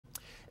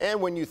And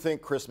when you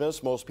think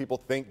Christmas, most people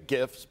think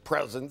gifts,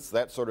 presents,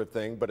 that sort of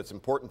thing, but it's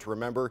important to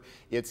remember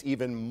it's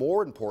even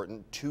more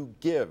important to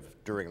give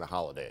during the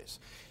holidays.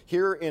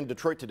 Here in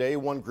Detroit today,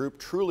 one group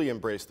truly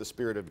embraced the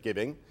spirit of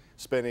giving,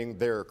 spending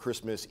their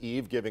Christmas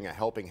Eve giving a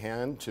helping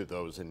hand to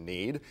those in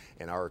need.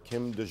 And our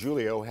Kim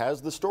DeJulio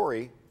has the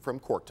story from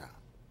Corktown.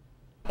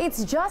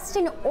 It's just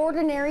an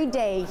ordinary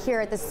day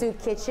here at the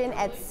soup kitchen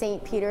at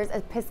St. Peter's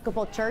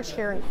Episcopal Church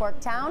here in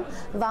Corktown.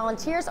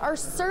 Volunteers are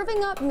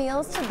serving up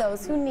meals to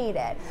those who need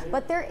it.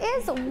 But there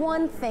is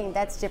one thing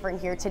that's different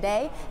here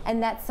today,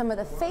 and that's some of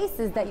the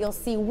faces that you'll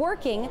see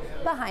working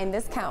behind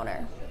this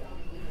counter.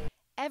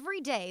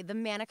 Every day, the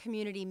Manna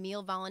Community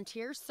Meal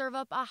volunteers serve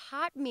up a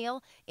hot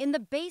meal in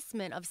the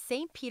basement of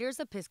St. Peter's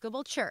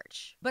Episcopal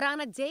Church. But on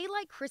a day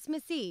like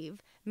Christmas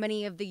Eve,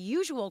 many of the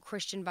usual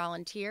Christian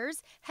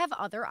volunteers have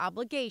other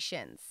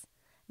obligations.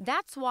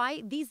 That's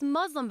why these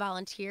Muslim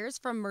volunteers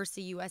from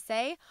Mercy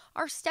USA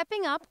are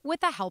stepping up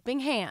with a helping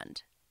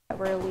hand.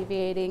 We're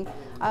alleviating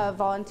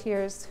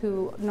volunteers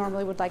who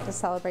normally would like to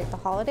celebrate the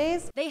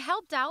holidays. They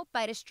helped out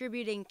by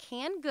distributing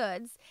canned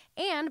goods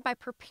and by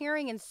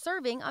preparing and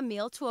serving a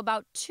meal to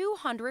about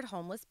 200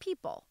 homeless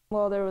people.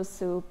 Well, there was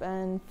soup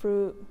and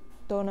fruit,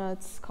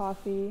 donuts,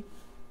 coffee,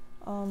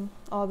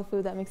 all the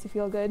food that makes you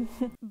feel good.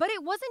 But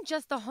it wasn't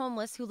just the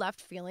homeless who left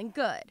feeling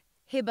good.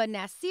 Hiba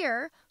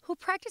Nasir, who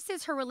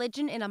practices her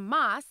religion in a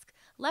mosque,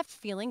 left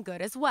feeling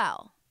good as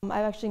well.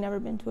 I've actually never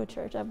been to a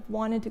church. I've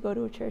wanted to go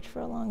to a church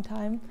for a long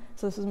time,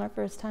 so this was my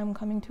first time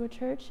coming to a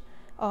church.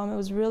 It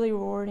was really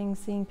rewarding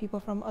seeing people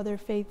from other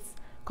faiths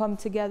come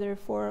together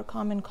for a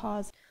common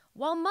cause.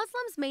 While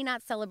Muslims may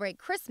not celebrate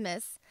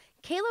Christmas,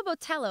 Kayla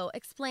Botello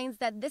explains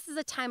that this is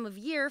a time of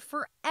year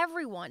for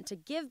everyone to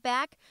give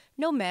back,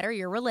 no matter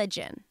your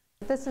religion.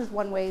 This is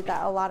one way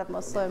that a lot of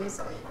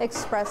Muslims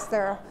express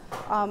their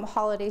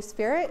holiday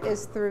spirit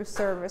is through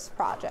service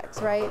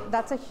projects, right?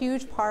 That's a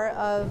huge part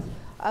of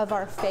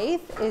our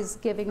faith, is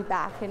giving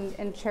back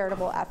in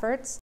charitable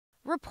efforts.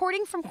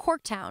 Reporting from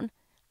Corktown,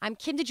 I'm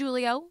Kim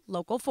DeJulio,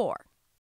 Local 4.